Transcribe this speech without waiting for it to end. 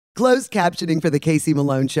Closed captioning for The Casey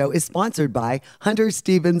Malone Show is sponsored by Hunter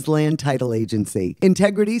Stevens Land Title Agency.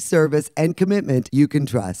 Integrity, service, and commitment you can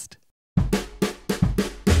trust.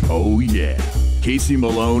 Oh yeah, Casey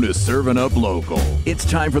Malone is serving up local. It's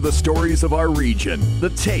time for the stories of our region,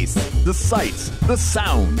 the tastes, the sights, the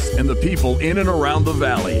sounds, and the people in and around the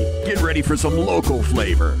valley. Get ready for some local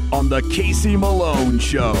flavor on the Casey Malone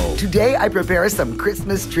Show. Today I prepare some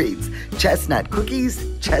Christmas treats. Chestnut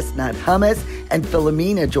cookies, chestnut hummus, and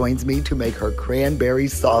Philomena joins me to make her cranberry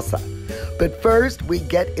salsa. But first, we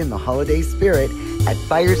get in the holiday spirit at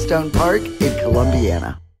Firestone Park in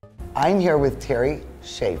Columbiana. I'm here with Terry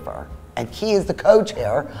Schaefer, and he is the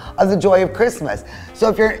co-chair of the Joy of Christmas. So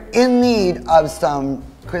if you're in need of some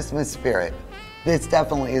Christmas spirit, this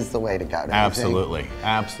definitely is the way to go. Absolutely,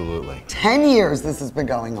 absolutely. 10 years this has been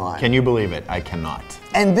going on. Can you believe it? I cannot.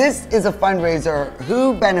 And this is a fundraiser.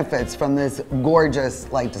 Who benefits from this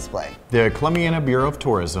gorgeous light display? The Columbiana Bureau of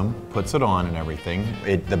Tourism puts it on and everything.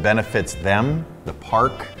 It benefits them, the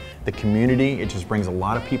park, the community. It just brings a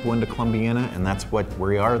lot of people into Columbiana, and that's what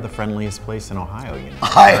we are, the friendliest place in Ohio, you know.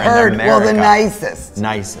 I heard, well, the nicest.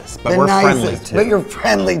 Nicest, but we're friendly too. But you're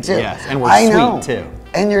friendly too. Yes, and we're sweet too.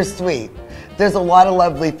 And you're sweet. There's a lot of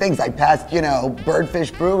lovely things. I passed, you know,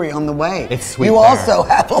 Birdfish Brewery on the way. It's sweet. You also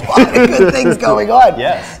have a lot of good things going on.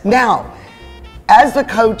 Yes. Now, as the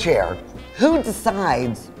co-chair, who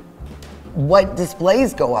decides what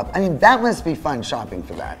displays go up? I mean, that must be fun shopping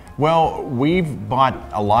for that. Well, we've bought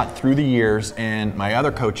a lot through the years, and my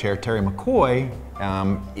other co-chair, Terry McCoy,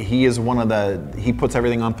 he is he puts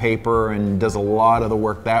everything on paper and does a lot of the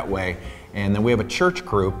work that way. And then we have a church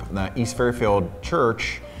group, the East Fairfield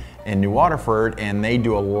Church in New Waterford, and they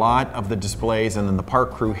do a lot of the displays, and then the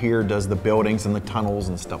park crew here does the buildings and the tunnels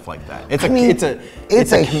and stuff like that. It's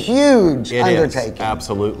a huge undertaking. Is,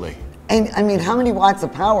 absolutely. And I mean, how many watts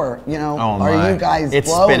of power, you know, are you guys It's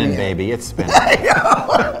blowing spinning, in? baby. It's spinning. I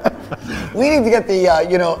know. We need to get the,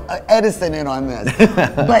 you know, Edison in on this.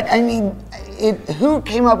 But I mean, who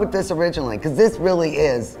came up with this originally? Because this really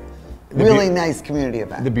is really nice community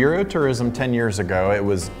event. The Bureau of Tourism 10 years ago, it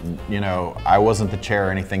was, you know, I wasn't the chair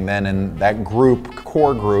or anything then, and that group,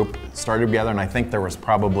 core group, started together, and I think there was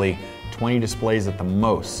probably 20 displays at the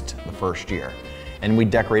most the first year. And we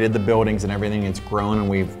decorated the buildings and everything. It's grown,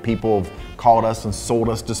 and people have called us and sold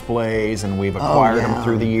us displays, and we've acquired them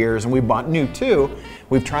through the years, and we bought new too.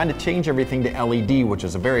 We've tried to change everything to LED, which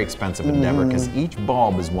is a very expensive endeavor because each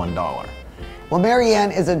bulb is $1. Well,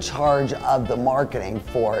 Marianne is in charge of the marketing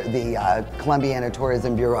for the Columbiana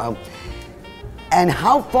Tourism Bureau. And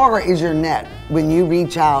how far is your net when you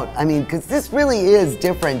reach out? I mean, because this really is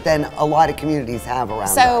different than a lot of communities have around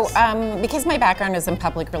us. So, because my background is in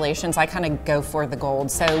public relations, I kind of go for the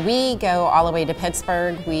gold. So we go all the way to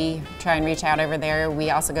Pittsburgh. We try and reach out over there. We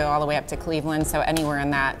also go all the way up to Cleveland, so anywhere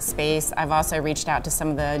in that space. I've also reached out to some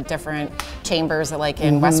of the different chambers, like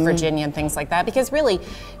in West Virginia and things like that, because really,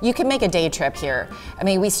 you can make a day trip here. I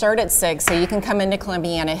mean, we start at 6, so you can come into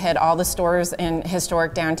Columbiana, hit all the stores in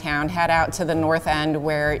historic downtown, head out to the north end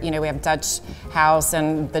where, you know, we have Dutch House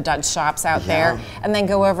and the Dutch shops out there, and then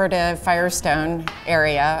go over to Firestone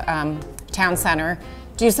area, town center,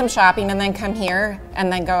 do some shopping, and then come here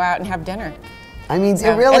and then go out and have dinner. I mean,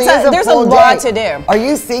 it really is a there's full a lot day. to do. Are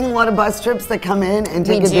you seeing a lot of bus trips that come in and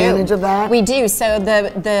take advantage of that? We do. So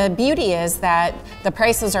the beauty is that the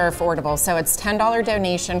prices are affordable. So it's $10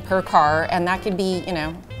 donation per car, and that could be, you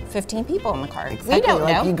know, 15 people in the car. Exactly, You don't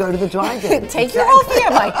like know. you go to the drive-in. Take your whole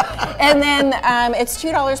family. And then it's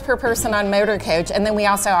 $2 per person on motor coach, and then we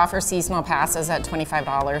also offer seasonal passes at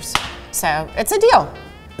 $25. So it's a deal.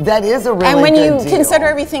 That is a really And when you good deal. consider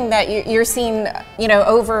everything that you're seeing, you know,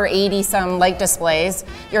 over 80 some light displays,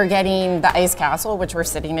 you're getting the Ice Castle, which we're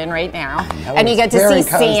sitting in right now, and you get to see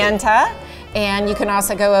Santa. And you can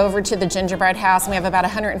also go over to the gingerbread house, and we have about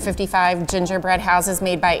 155 gingerbread houses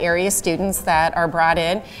made by area students that are brought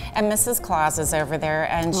in. And Mrs. Claus is over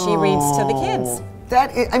there, and she reads to the kids.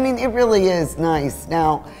 That is, I mean, it really is nice.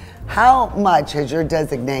 Now, how much has your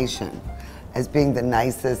designation as being the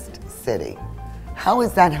nicest city, how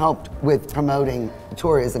has that helped with promoting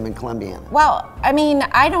tourism in Columbiana? Well, I mean,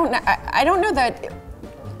 I don't know that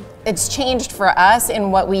it's changed for us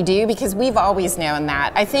in what we do, because we've always known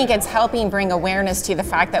that. I think it's helping bring awareness to the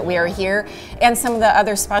fact that we are here, and some of the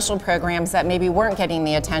other special programs that maybe weren't getting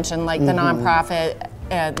the attention, like the nonprofit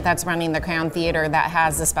that's running the Crown Theater that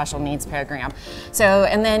has the special needs program. So,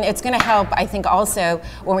 and then it's going to help, I think, also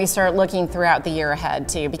when we start looking throughout the year ahead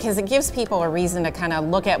too, because it gives people a reason to kind of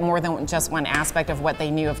look at more than just one aspect of what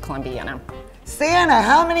they knew of Columbiana. Santa,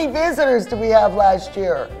 how many visitors did we have last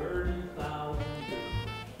year? 30,000.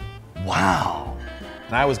 Wow.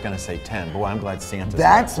 And I was going to say 10. Boy, I'm glad Santa's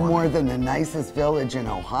That's got one. more than the nicest village in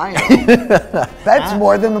Ohio. That's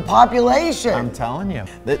more than the population. I'm telling you.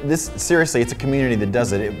 This, seriously, it's a community that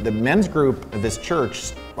does it. The men's group of this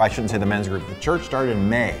church, well, I shouldn't say the men's group, the church started in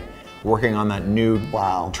May working on that new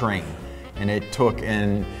train. And it took,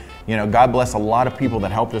 and you know, God bless a lot of people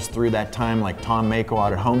that helped us through that time, like Tom Mako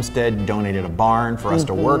out at Homestead donated a barn for us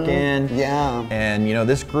to work in. Yeah. And you know,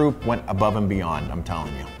 this group went above and beyond, I'm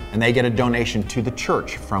telling you. And they get a donation to the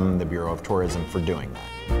church from the Bureau of Tourism for doing that.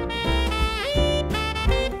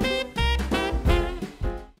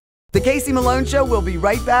 The Casey Malone Show will be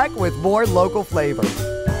right back with more local flavor.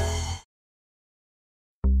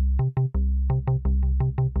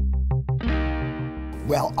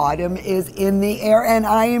 Well, autumn is in the air, and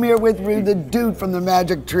I am here with Rue, the dude from the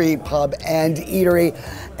Magic Tree Pub and Eatery.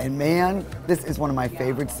 And man, this is one of my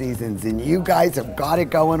favorite seasons, and you guys have got it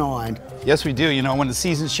going on. Yes, we do. You know, when the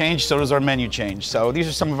seasons change, so does our menu change. So these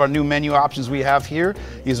are some of our new menu options we have here.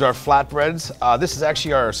 These are our flatbreads. This is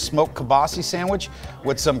actually our smoked kibasi sandwich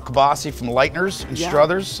with some kibasi from Lightner's and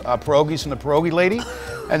Struthers, pierogies from the pierogi lady.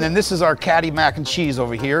 And then this is our caddy mac and cheese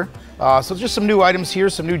over here. So just some new items here,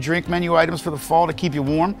 some new drink menu items for the fall to keep you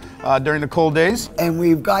warm during the cold days. And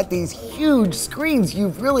we've got these huge screens.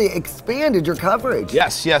 You've really expanded your coverage.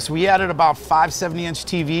 Yes. We added about 5 70-inch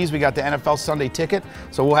TVs. We got the NFL Sunday Ticket.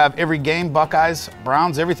 So we'll have every game, Buckeyes,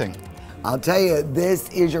 Browns, everything. I'll tell you, this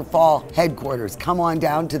is your fall headquarters. Come on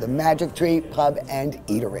down to the Magic Tree Pub and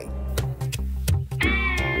Eatery.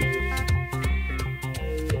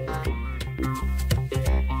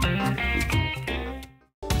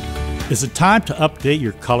 Is it time to update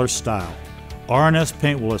your color style? R&S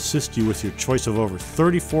Paint will assist you with your choice of over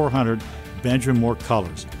 3,400 Benjamin Moore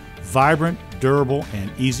colors. Vibrant, durable, and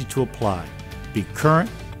easy to apply. Be current,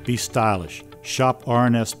 be stylish. Shop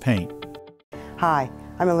R&S Paint. Hi,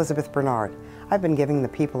 I'm Elizabeth Bernard. I've been giving the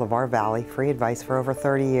people of our valley free advice for over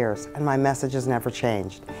 30 years, and my message has never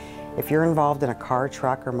changed. If you're involved in a car,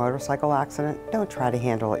 truck, or motorcycle accident, don't try to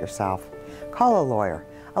handle it yourself. Call a lawyer.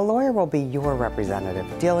 A lawyer will be your representative,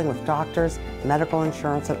 dealing with doctors, medical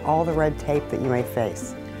insurance, and all the red tape that you may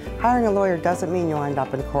face. Hiring a lawyer doesn't mean you'll end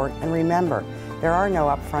up in court, and remember, there are no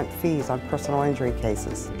upfront fees on personal injury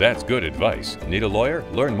cases. That's good advice. Need a lawyer?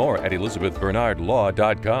 Learn more at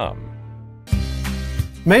elizabethbernardlaw.com.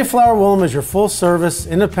 Mayflower Woolham is your full-service,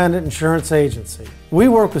 independent insurance agency. We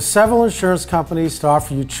work with several insurance companies to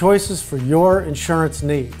offer you choices for your insurance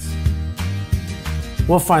needs.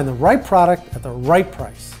 We'll find the right product at the right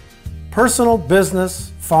price. Personal,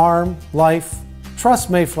 business, farm, life. Trust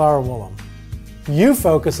Mayflower Woolham. You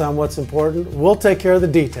focus on what's important, we'll take care of the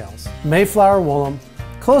details. Mayflower Woolham,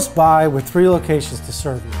 close by with 3 locations to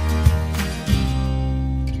serve you.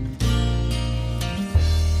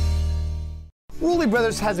 Woolley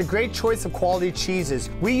Brothers has a great choice of quality cheeses.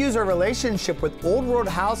 We use our relationship with Old World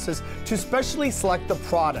Houses to specially select the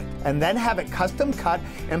product and then have it custom cut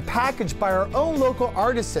and packaged by our own local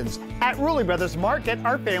artisans. At Woolley Brothers Market,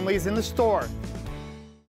 our family is in the store.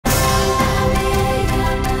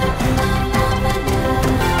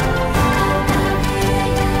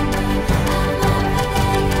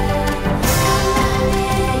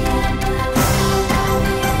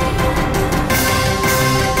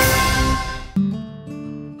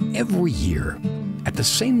 Every year, at the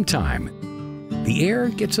same time, the air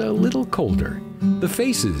gets a little colder, the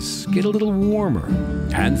faces get a little warmer,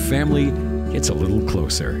 and family gets a little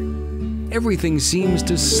closer. Everything seems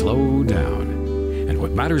to slow down, and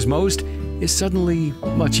what matters most is suddenly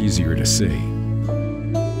much easier to see.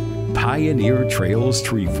 Pioneer Trails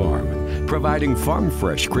Tree Farm, providing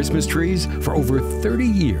farm-fresh Christmas trees for over 30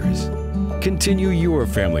 years. Continue your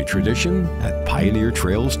family tradition at Pioneer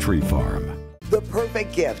Trails Tree Farm. The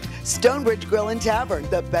perfect gift. Stonebridge Grill and Tavern,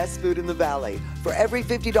 the best food in the valley. For every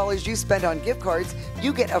 $50 you spend on gift cards,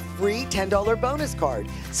 you get a free $10 bonus card.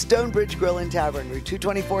 Stonebridge Grill and Tavern, Route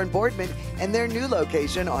 224 in Boardman, and their new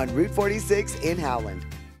location on Route 46 in Howland.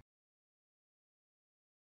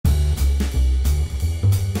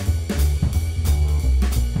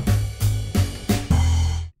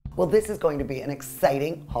 Well, this is going to be an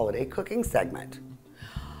exciting holiday cooking segment.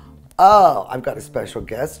 Oh, I've got a special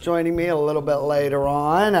guest joining me a little bit later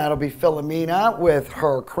on. That'll be Philomena with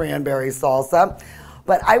her cranberry salsa.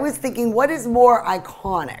 But I was thinking, what is more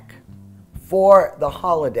iconic for the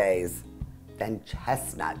holidays than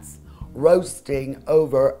chestnuts roasting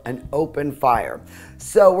over an open fire?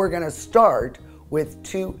 So we're gonna start with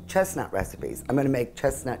 2 chestnut recipes. I'm gonna make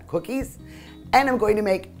chestnut cookies, and I'm going to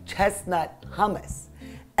make chestnut hummus.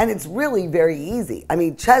 And it's really very easy. I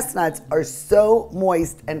mean, chestnuts are so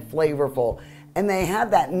moist and flavorful, and they have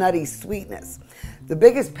that nutty sweetness. The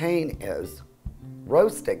biggest pain is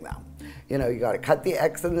roasting them. You know, you got to cut the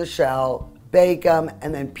eggs in the shell, bake them,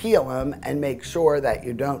 and then peel them and make sure that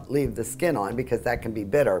you don't leave the skin on because that can be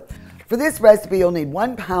bitter. For this recipe, you'll need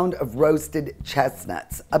 1 pound of roasted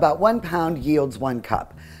chestnuts. About 1 pound yields 1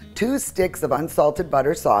 cup. 2 sticks of unsalted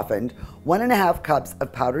butter softened, 1½ cups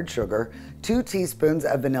of powdered sugar, 2 teaspoons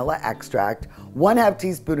of vanilla extract, 1/2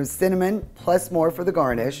 teaspoon of cinnamon, plus more for the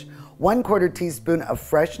garnish, 1/4 teaspoon of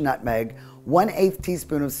fresh nutmeg, 1/8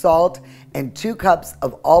 teaspoon of salt, and 2 cups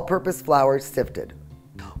of all-purpose flour sifted.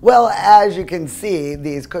 Well, as you can see,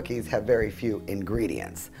 these cookies have very few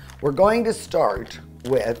ingredients. We're going to start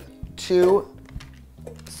with 2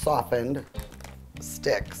 softened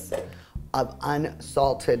sticks of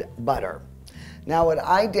unsalted butter. Now what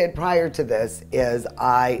I did prior to this is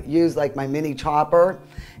I used like my mini chopper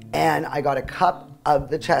and I got a cup of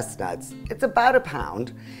the chestnuts. It's about 1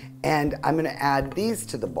 pound, and I'm gonna add these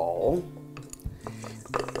to the bowl.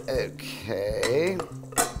 Okay.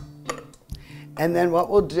 And then what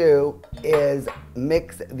we'll do is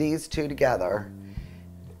mix these 2 together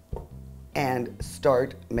and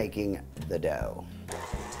start making the dough.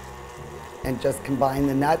 And just combine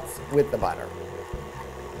the nuts with the butter.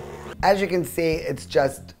 As you can see, it's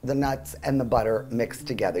just the nuts and the butter mixed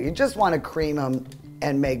together. You just want to cream them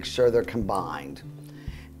and make sure they're combined.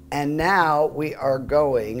 And now we are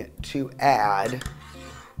going to add,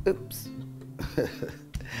 oops,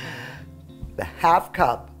 the 1/2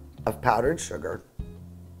 cup of powdered sugar,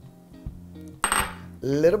 a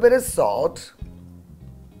little bit of salt,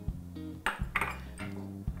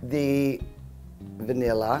 the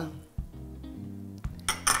vanilla,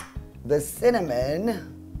 the cinnamon,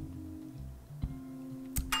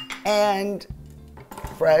 and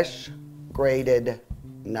fresh grated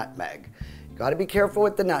nutmeg. You got to be careful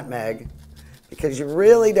with the nutmeg because you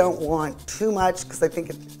really don't want too much because I think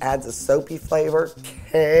it adds a soapy flavor.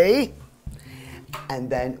 Okay. And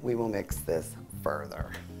then we will mix this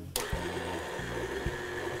further.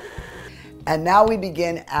 And now we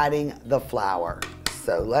begin adding the flour.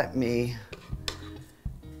 So let me,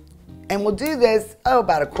 and we'll do this,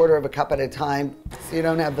 about 1/4 cup at a time so you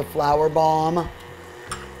don't have the flour bomb.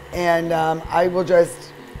 And I will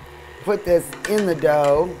just put this in the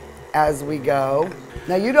dough as we go.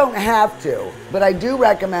 Now you don't have to, but I do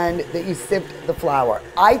recommend that you sift the flour.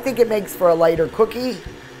 I think it makes for a lighter cookie.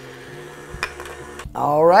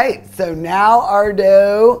 All right, so now our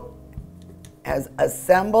dough has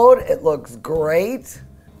assembled. It looks great.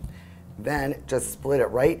 Then just split it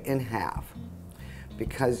right in half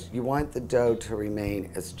because you want the dough to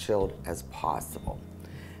remain as chilled as possible.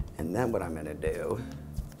 And then what I'm gonna do,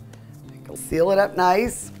 seal it up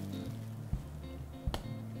nice.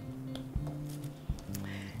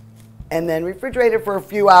 And then refrigerate it for a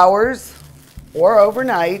few hours or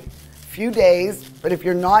overnight, few days. But if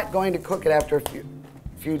you're not going to cook it after a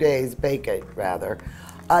few days, bake it rather,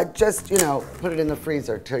 just, you know, put it in the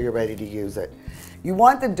freezer till you're ready to use it. You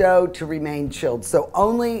want the dough to remain chilled, so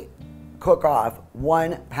only cook off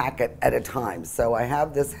 1 packet at a time. So I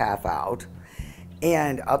have this half out,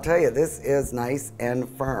 and I'll tell you, this is nice and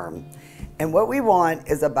firm. And what we want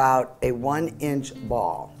is about a 1-inch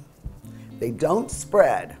ball. They don't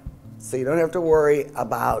spread, so you don't have to worry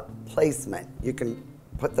about placement. You can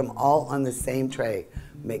put them all on the same tray.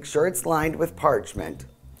 Make sure it's lined with parchment.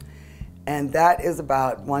 And that is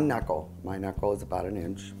about 1 knuckle. My knuckle is about 1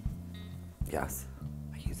 inch. Yes,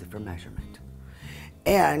 I use it for measurement.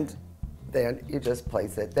 And then you just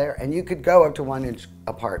place it there. And you could go up to 1 inch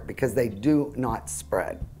apart because they do not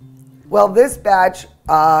spread. Well, this batch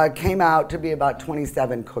came out to be about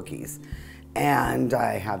 27 cookies. And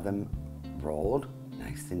I have them rolled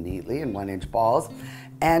nice and neatly in 1-inch balls.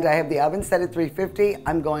 And I have the oven set at 350.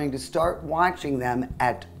 I'm going to start watching them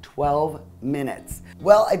at 12 minutes.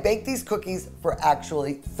 Well, I baked these cookies for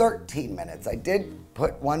actually 13 minutes. I did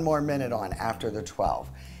put 1 more minute on after the 12.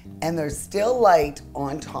 And they're still light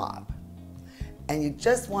on top. And you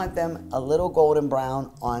just want them a little golden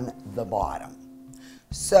brown on the bottom.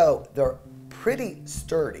 So they're pretty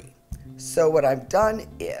sturdy. So what I've done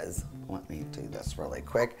is, let me do this really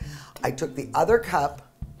quick. I took the other cup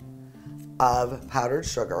of powdered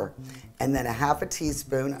sugar and then 1/2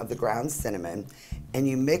 teaspoon of the ground cinnamon, and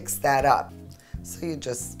you mix that up. So you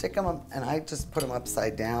just stick them up, and I just put them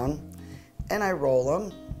upside down and I roll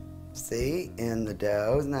them, see, in the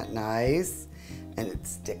dough. Isn't that nice? And it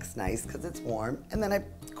sticks nice because it's warm. And then I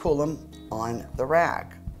cool them on the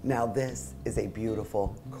rack. Now this is a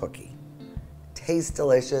beautiful cookie. Tastes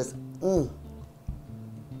delicious.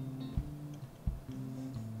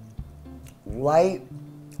 Light,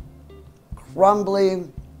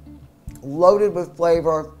 crumbly, loaded with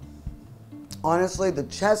flavor. Honestly, the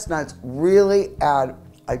chestnuts really add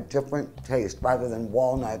a different taste rather than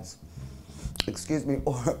walnuts, excuse me,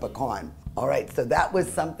 or a pecan. All right, so that was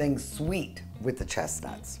something sweet with the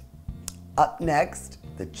chestnuts. Up next,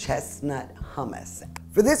 the chestnut hummus.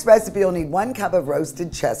 For this recipe, you'll need 1 cup of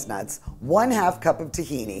roasted chestnuts, 1/2 cup of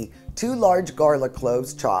tahini, 2 large garlic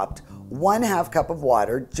cloves chopped, 1/2 cup of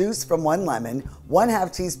water, juice from 1 lemon,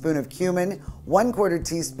 1/2 teaspoon of cumin, 1/4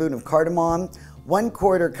 teaspoon of cardamom,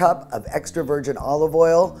 1/4 cup of extra virgin olive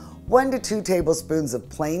oil, 1 to 2 tablespoons of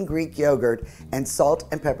plain Greek yogurt, and salt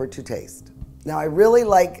and pepper to taste. Now, I really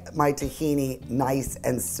like my tahini nice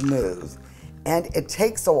and smooth, and it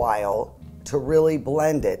takes a while to really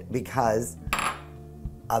blend it because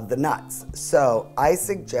of the nuts. So I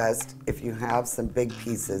suggest, if you have some big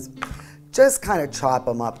pieces, just kind of chop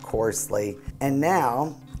them up coarsely. And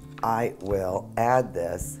now I will add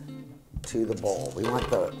this to the bowl. We want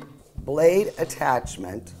the blade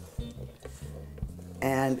attachment,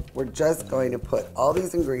 and we're just going to put all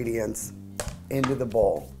these ingredients into the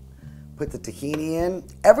bowl. Put the tahini in.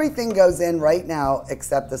 Everything goes in right now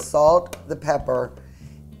except the salt, the pepper,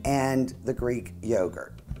 and the Greek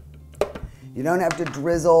yogurt. You don't have to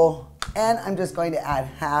drizzle, and I'm just going to add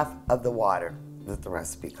half of the water that the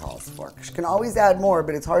recipe calls for. You can always add more,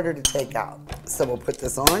 but it's harder to take out. So we'll put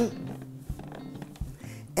this on,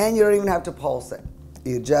 and you don't even have to pulse it.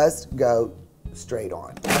 You just go straight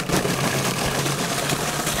on.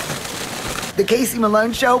 The Casey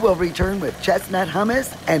Malone Show will return with chestnut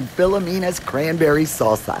hummus and Philomena's cranberry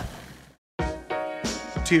salsa.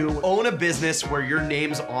 To own a business where your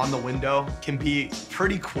name's on the window can be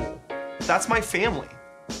pretty cool. That's my family.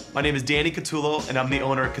 My name is Danny Catullo, and I'm the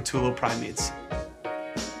owner of Catullo Prime Meats.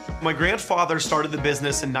 My grandfather started the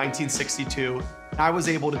business in 1962. I was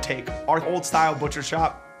able to take our old-style butcher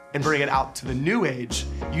shop and bring it out to the new age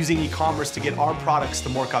using e-commerce to get our products to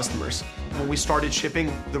more customers. When we started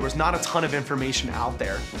shipping, there was not a ton of information out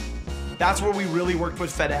there. That's where we really worked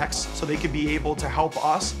with FedEx so they could be able to help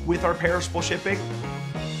us with our perishable shipping.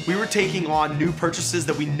 We were taking on new purchases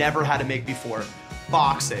that we never had to make before.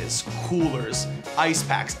 Boxes, coolers, ice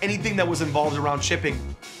packs, anything that was involved around shipping.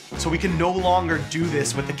 So we can no longer do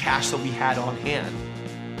this with the cash that we had on hand.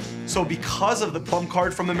 So because of the Plum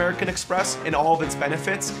Card from American Express and all of its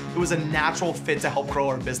benefits, it was a natural fit to help grow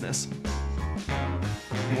our business.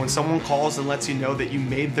 And when someone calls and lets you know that you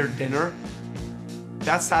made their dinner,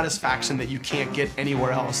 that's satisfaction that you can't get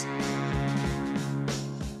anywhere else.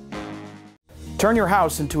 Turn your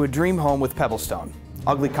house into a dream home with Pebblestone.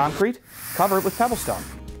 Ugly concrete? Cover it with Pebblestone.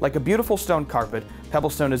 Like a beautiful stone carpet,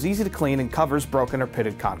 Pebblestone is easy to clean and covers broken or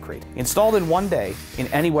pitted concrete. Installed in 1 day, in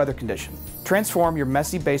any weather condition. Transform your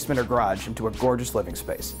messy basement or garage into a gorgeous living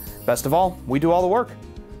space. Best of all, we do all the work.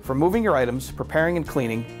 From moving your items, preparing and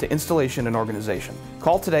cleaning, to installation and organization.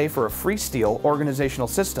 Call today for a free steel organizational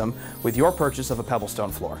system with your purchase of a Pebblestone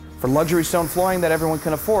floor. For luxury stone flooring that everyone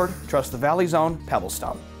can afford, trust the Valley's own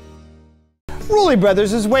Pebblestone. Rulli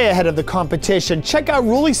Brothers is way ahead of the competition. Check out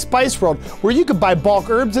Rulli Spice World, where you can buy bulk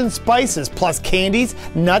herbs and spices, plus candies,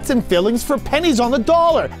 nuts, and fillings for pennies on the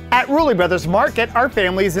dollar. At Rulli Brothers Market, our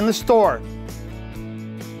family is in the store.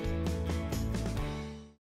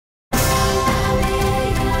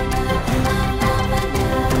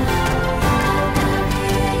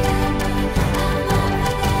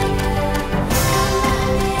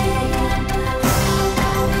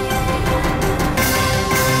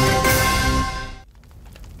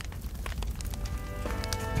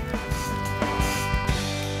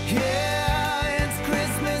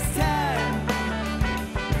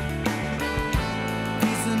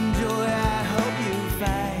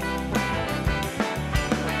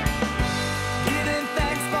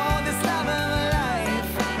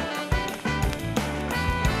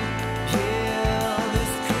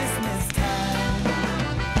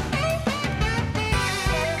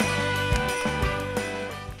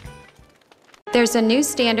 There's a new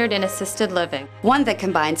standard in assisted living. One that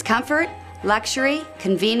combines comfort, luxury,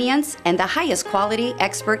 convenience, and the highest quality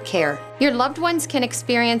expert care. Your loved ones can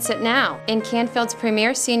experience it now in Canfield's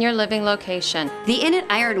premier senior living location. The Inn at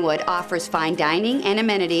Ironwood offers fine dining and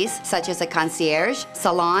amenities such as a concierge,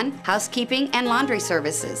 salon, housekeeping, and laundry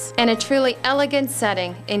services. And a truly elegant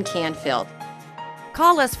setting in Canfield.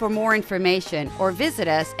 Call us for more information or visit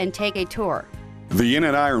us and take a tour. The Inn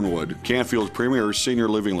at Ironwood, Canfield's premier senior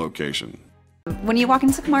living location. When you walk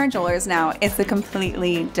into Kamara Jewelers now, it's a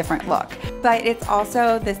completely different look. But it's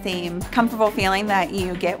also the same comfortable feeling that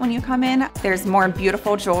you get when you come in. There's more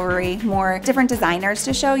beautiful jewelry, more different designers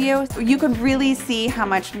to show you. You could really see how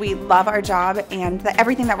much we love our job and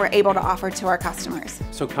everything that we're able to offer to our customers.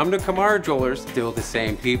 So come to Kamara Jewelers, still the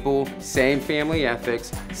same people, same family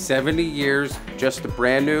ethics, 70 years, just a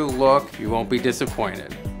brand new look. You won't be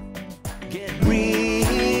disappointed. Get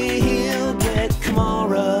real, get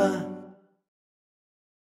Kamara.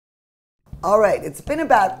 All right, it's been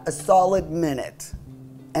about a solid minute.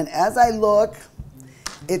 And as I look,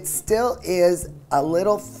 it still is a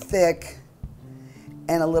little thick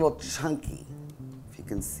and a little chunky, if you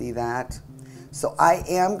can see that. So I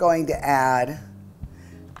am going to add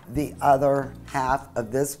the other half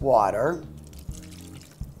of this water.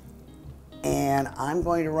 And I'm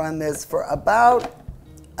going to run this for about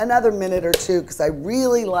another minute or two because I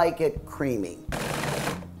really like it creamy.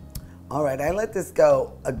 All right, I let this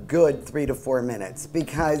go a good 3 to 4 minutes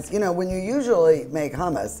because, you know, when you usually make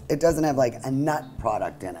hummus, it doesn't have like a nut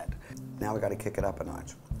product in it. Now we got to kick it up a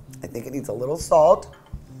notch. I think it needs a little salt.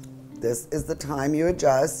 This is the time you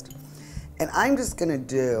adjust. And I'm just going to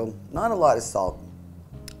do, not a lot of salt,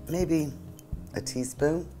 maybe a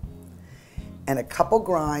teaspoon and a couple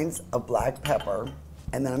grinds of black pepper.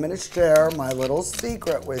 And then I'm going to share my little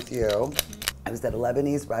secret with you. I was at a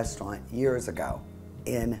Lebanese restaurant years ago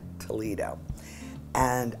in Toledo,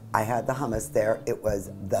 and I had the hummus there. It was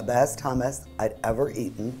the best hummus I'd ever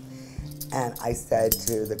eaten. And I said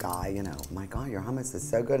to the guy, you know, my God, your hummus is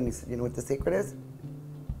so good. And he said, you know what the secret is?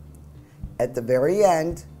 At the very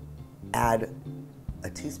end, add a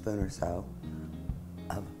teaspoon or so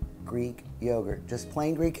of Greek yogurt, just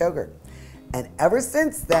plain Greek yogurt. And ever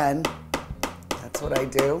since then, that's what I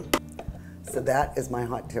do. So that is my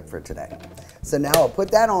hot tip for today. So now I'll put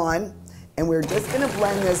that on. And we're just gonna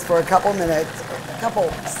blend this for a couple minutes, a couple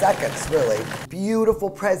seconds really. Beautiful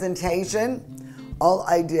presentation. All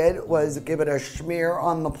I did was give it a smear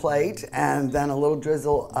on the plate and then a little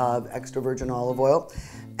drizzle of extra virgin olive oil.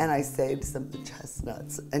 And I saved some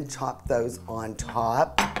chestnuts and chopped those on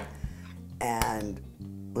top. And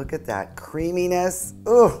look at that creaminess.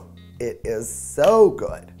 Ooh, it is so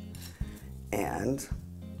good. And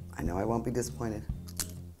I know I won't be disappointed.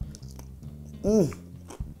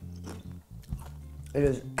 It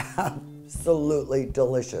is absolutely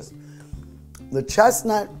delicious. The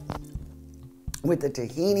chestnut with the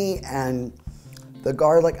tahini and the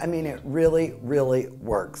garlic, I mean, it really, really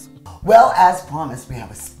works. Well, as promised, we have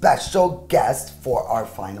a special guest for our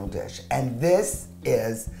final dish. And this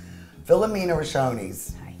is Philomena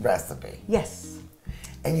Roshoni's recipe. Yes.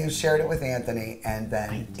 And you shared it with Anthony, and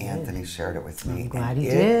then Anthony shared it with me. I'm glad he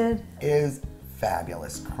did. It is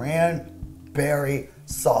fabulous. Cranberry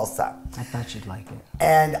salsa. I thought you'd like it.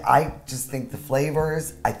 And I just think the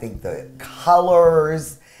flavors, I think the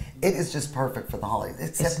colors, it is just perfect for the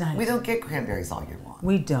holidays. Except we don't get cranberries all year long.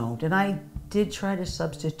 We don't. And I did try to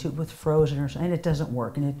substitute with frozen or something, and it doesn't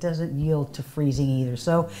work, and it doesn't yield to freezing either.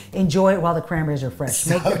 So enjoy it while the cranberries are fresh.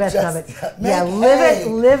 Make the best of it. Yeah,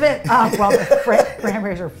 live it up while the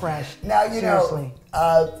cranberries are fresh. Now, you know,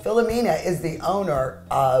 Philomena is the owner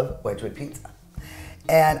of Wedgwood Pizza.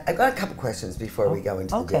 And I've got a couple questions before we go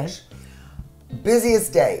into the dish.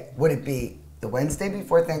 Busiest day, would it be the Wednesday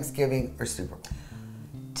before Thanksgiving or Super Bowl?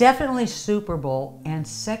 Definitely Super Bowl, and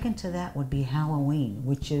second to that would be Halloween,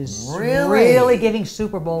 which is really giving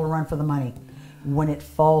Super Bowl a run for the money. When it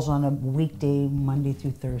falls on a weekday, Monday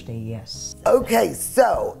through Thursday, yes. Okay,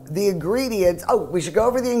 so the ingredients, we should go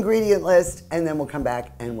over the ingredient list and then we'll come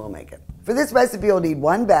back and we'll make it. For this recipe, you'll need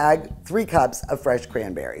 1 bag, 3 cups of fresh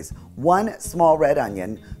cranberries, 1 small red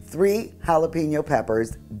onion, 3 jalapeno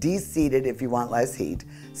peppers, de-seeded if you want less heat,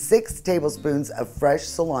 6 tablespoons of fresh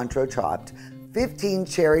cilantro chopped, 15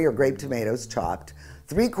 cherry or grape tomatoes chopped,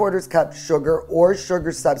 3/4 cup sugar or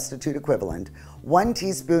sugar substitute equivalent, 1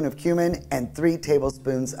 teaspoon of cumin, and 3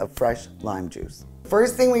 tablespoons of fresh lime juice.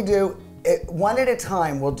 First thing we do, one at a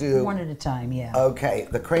time we'll do. One at a time, yeah. Okay,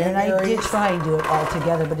 the cranberries. And I did try and do it all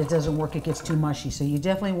together, but it doesn't work. It gets too mushy. So you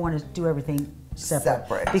definitely want to do everything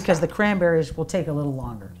separate. Because the cranberries will take a little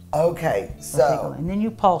longer. Okay, so. And then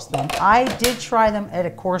you pulse them. I did try them at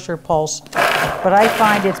a coarser pulse, but I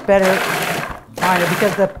find it's better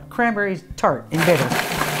because the cranberry's tart and bitter.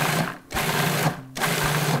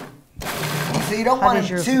 So you don't want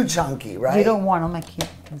them too chunky, right? You don't want them.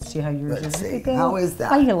 Let's see how yours is. See. How is that?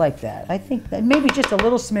 How do you like that? I think that maybe just a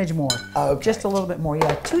little smidge more. Okay. Just a little bit more.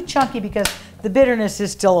 Yeah, too chunky because the bitterness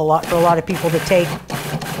is still a lot for a lot of people to take.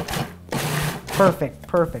 Perfect,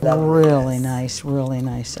 perfect. Really nice, really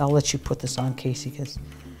nice. I'll let you put this on, Casey, because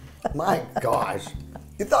My gosh.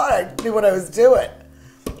 You thought I knew what I was doing.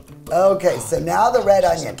 Okay, so now the red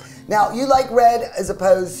onion. Now, you like red as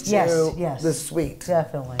opposed to the sweet?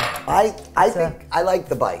 Definitely. I think I like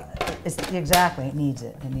the bite. Exactly, it needs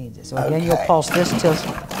it. It needs it. So again, you'll pulse this till.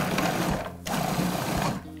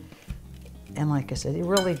 And like I said, it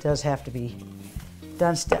really does have to be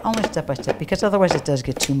done only step by step, because otherwise it does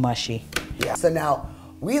get too mushy. Yeah. So now,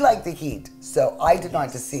 we like the heat, so I did not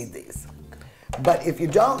deseed these. But if you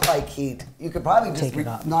don't like heat, you could probably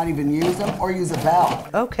just not even use them or use a valve.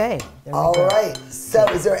 Okay. All right. So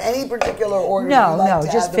is there any particular order No, you like no.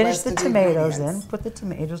 to Just add finish rest the of tomatoes. Then ingredients? put the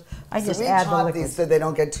tomatoes. I So just we add the chop liquid. these so they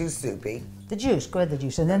don't get too soupy. The juice. Go ahead, the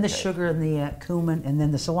juice, and then the sugar and the cumin, and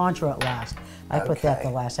then the cilantro at last. I put that the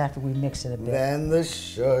last after we mix it a bit. Then the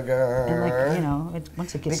sugar. And like, you know,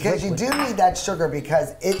 once it gets because liquid. you do need that sugar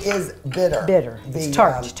because it is bitter. Bitter. It's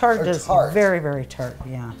tart. Tart is tart. very, very tart.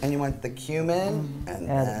 Yeah. And you want the cumin, and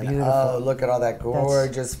then, beautiful. oh, look at all that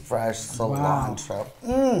gorgeous fresh cilantro.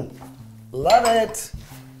 Love it.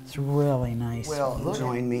 It's really nice. Will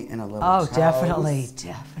join me in a little toast. Definitely.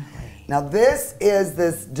 Now this is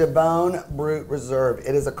this Debone Brut Reserve.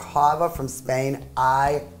 It is a cava from Spain.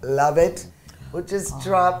 I love it. We'll just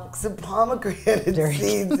drop some pomegranate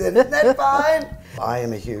seeds in. Isn't that fine? I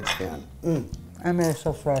am a huge fan. I mean, it's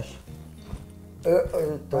so fresh. It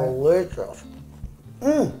is delicious.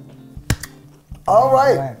 All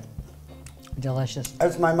right. Delicious.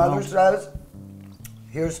 As my mother says,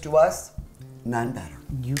 here's to us, none better.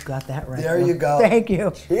 You got that right. There you go. Thank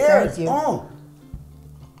you. Cheers. Thank you.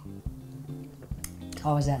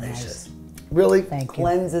 Oh, is that delicious. Nice? Really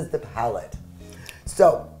cleanses the palate.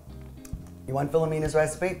 So, you want Philomena's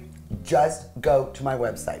recipe? Just go to my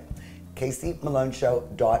website,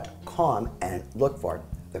 caseymalonshow.com, and look for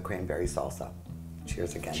the cranberry salsa.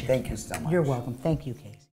 Cheers again. Thank you so much. You're welcome. Thank you,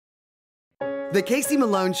 Casey. The Casey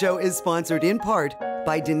Malone Show is sponsored in part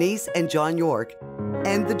by Denise and John York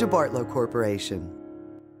and the DeBartolo Corporation.